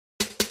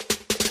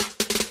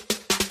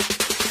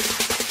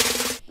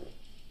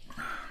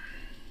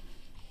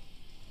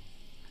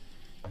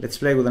Let's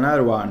play with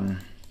another one.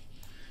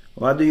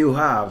 What do you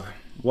have?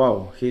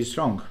 Wow, he's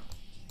strong.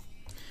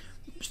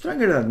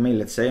 Stronger than me,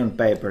 let's say, on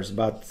papers,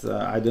 but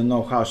I don't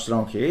know how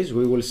strong he is.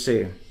 We will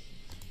see.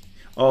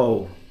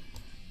 Oh.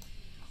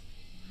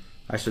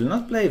 I should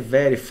not play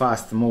very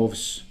fast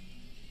moves.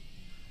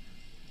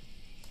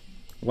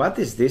 What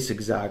is this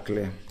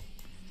exactly?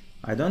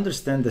 I don't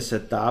understand the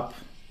setup.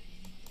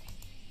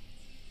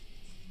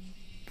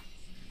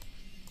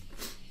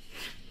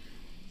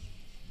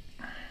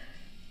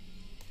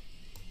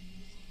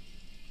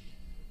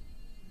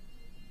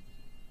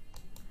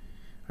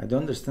 I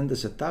don't understand the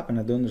setup and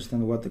I don't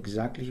understand what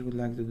exactly he would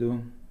like to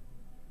do.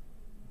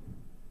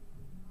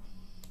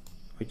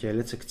 Okay,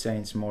 let's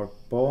exchange more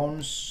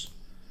pawns.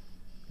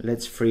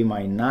 Let's free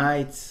my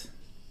knight.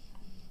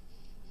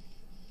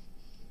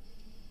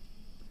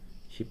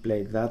 He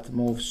played that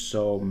move,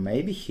 so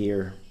maybe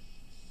here.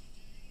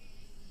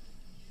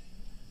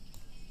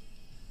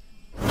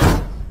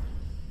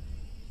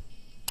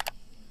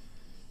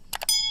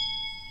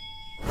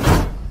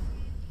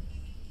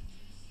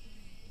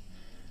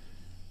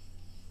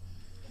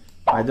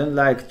 I don't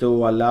like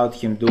to allow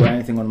him do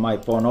anything on my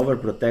pawn.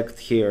 Overprotect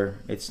here,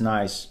 it's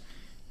nice.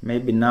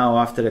 Maybe now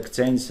after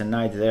exchange a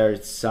knight there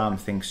it's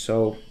something,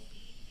 so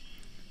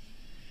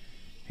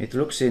it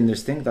looks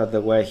interesting that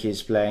the way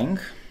he's playing.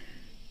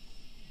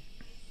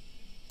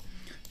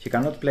 He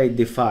cannot play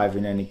d5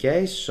 in any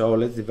case, so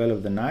let's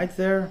develop the knight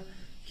there.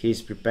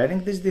 He's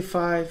preparing this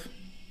d5.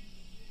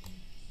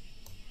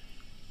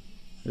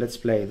 Let's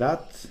play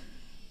that.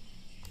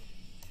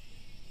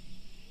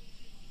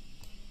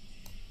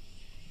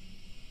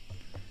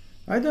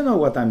 I don't know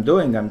what I'm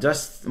doing, I'm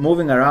just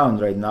moving around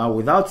right now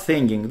without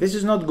thinking. This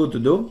is not good to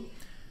do.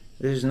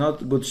 This is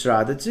not good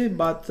strategy,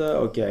 but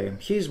okay.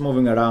 He's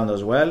moving around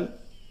as well.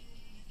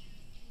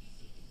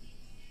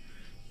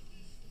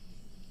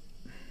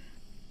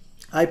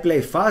 I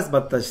play fast,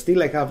 but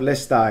still I have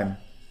less time.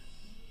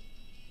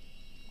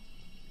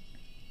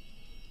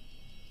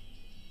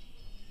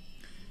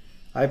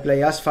 I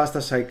play as fast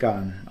as I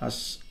can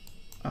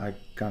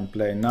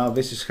play. Now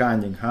this is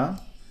hanging, huh?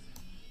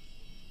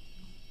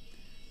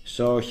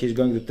 So he's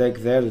going to take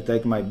there to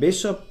take my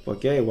bishop.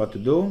 Okay, what to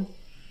do?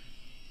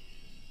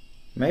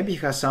 Maybe he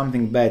has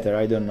something better,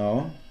 I don't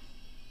know.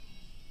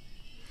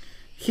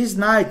 His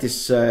knight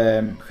is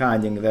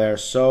hanging there,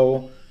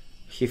 so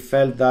he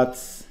felt that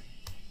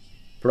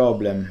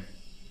problem.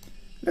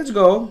 Let's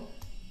go.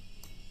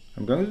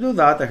 I'm going to do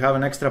that. I have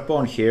an extra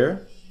pawn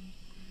here.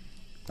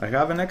 I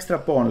have an extra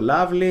pawn.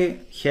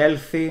 Lovely,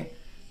 healthy,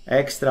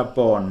 extra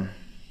pawn.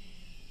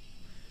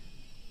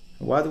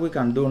 What we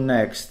can do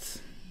next?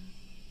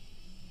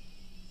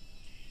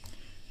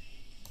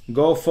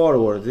 Go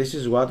forward. This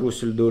is what we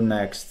should do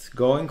next.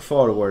 Going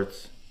forward.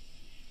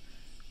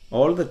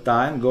 All the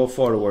time go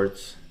forward.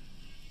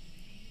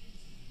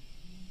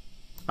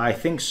 I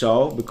think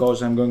so,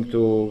 because I'm going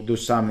to do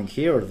something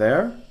here or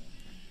there.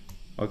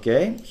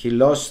 Okay, he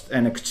lost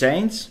an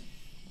exchange.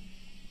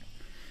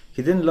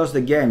 He didn't lose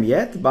the game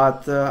yet,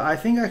 but I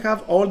think I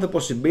have all the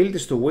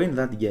possibilities to win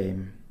that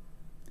game.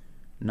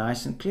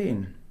 Nice and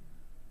clean.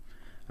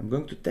 I'm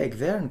going to take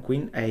there and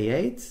queen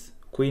a8,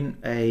 queen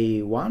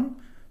a1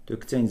 to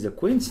exchange the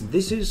queens.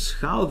 This is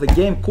how the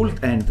game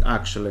could end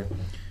actually.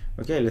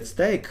 Okay, let's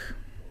take.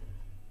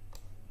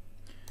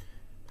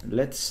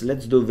 Let's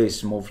do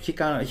this move. He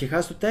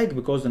has to take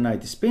because the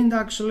knight is pinned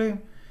actually.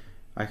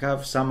 I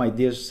have some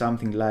ideas,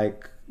 something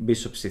like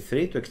bishop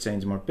c3 to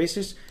exchange more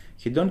pieces.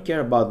 He don't care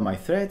about my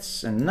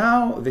threats, and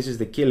now this is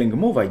the killing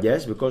move, I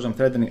guess, because I'm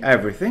threatening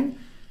everything.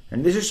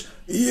 And this is,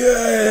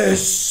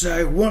 yes,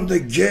 I won the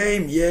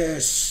game,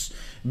 yes.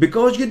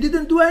 Because you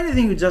didn't do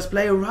anything, you just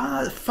play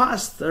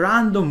fast,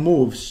 random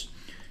moves.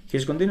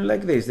 He's continuing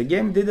like this. The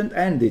game didn't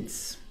end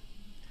it.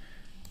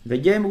 The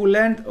game will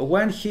end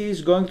when he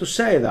is going to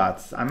say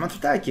that. I'm not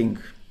attacking.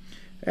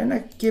 And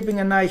I'm keeping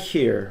an eye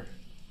here.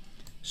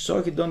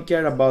 So he don't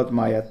care about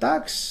my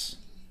attacks.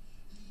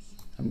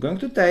 I'm going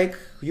to take.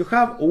 You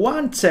have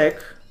one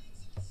check.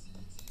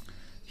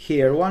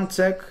 Here, one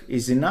check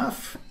is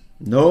enough.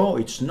 No,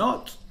 it's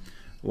not.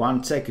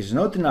 One check is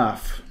not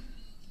enough.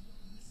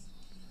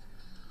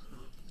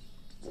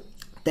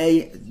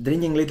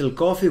 Drinking little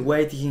coffee,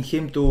 waiting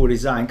him to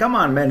resign. Come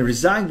on, man,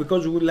 resign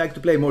because we would like to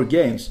play more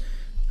games.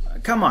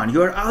 Come on,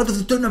 you are out of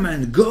the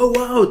tournament. Go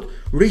out.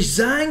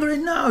 Resign right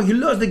now. You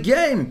lost the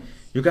game.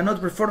 You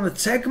cannot perform the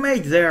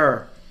checkmate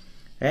there.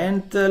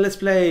 And let's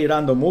play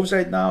random moves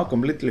right now.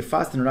 Completely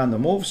fast and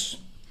random moves.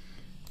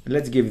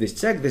 Let's give this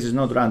check. This is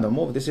not random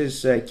move. This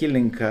is a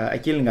killing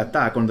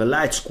attack on the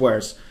light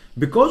squares.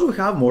 Because we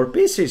have more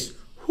pieces.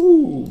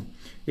 Whoo.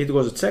 It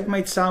was a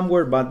checkmate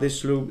somewhere, but this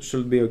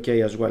should be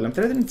okay as well. I'm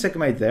threatening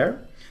checkmate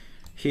there.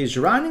 He's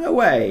running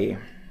away.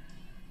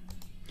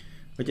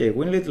 Okay,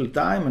 win little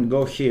time and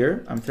go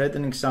here. I'm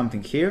threatening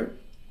something here.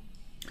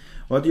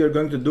 What you're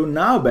going to do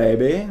now,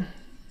 baby?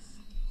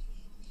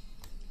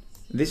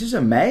 This is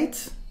a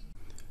mate?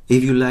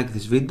 If you like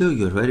this video,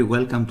 you're very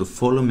welcome to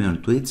follow me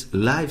on Twitch,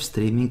 live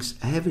streamings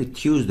every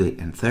Tuesday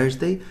and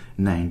Thursday,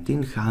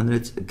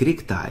 1900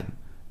 Greek time.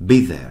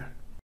 Be there.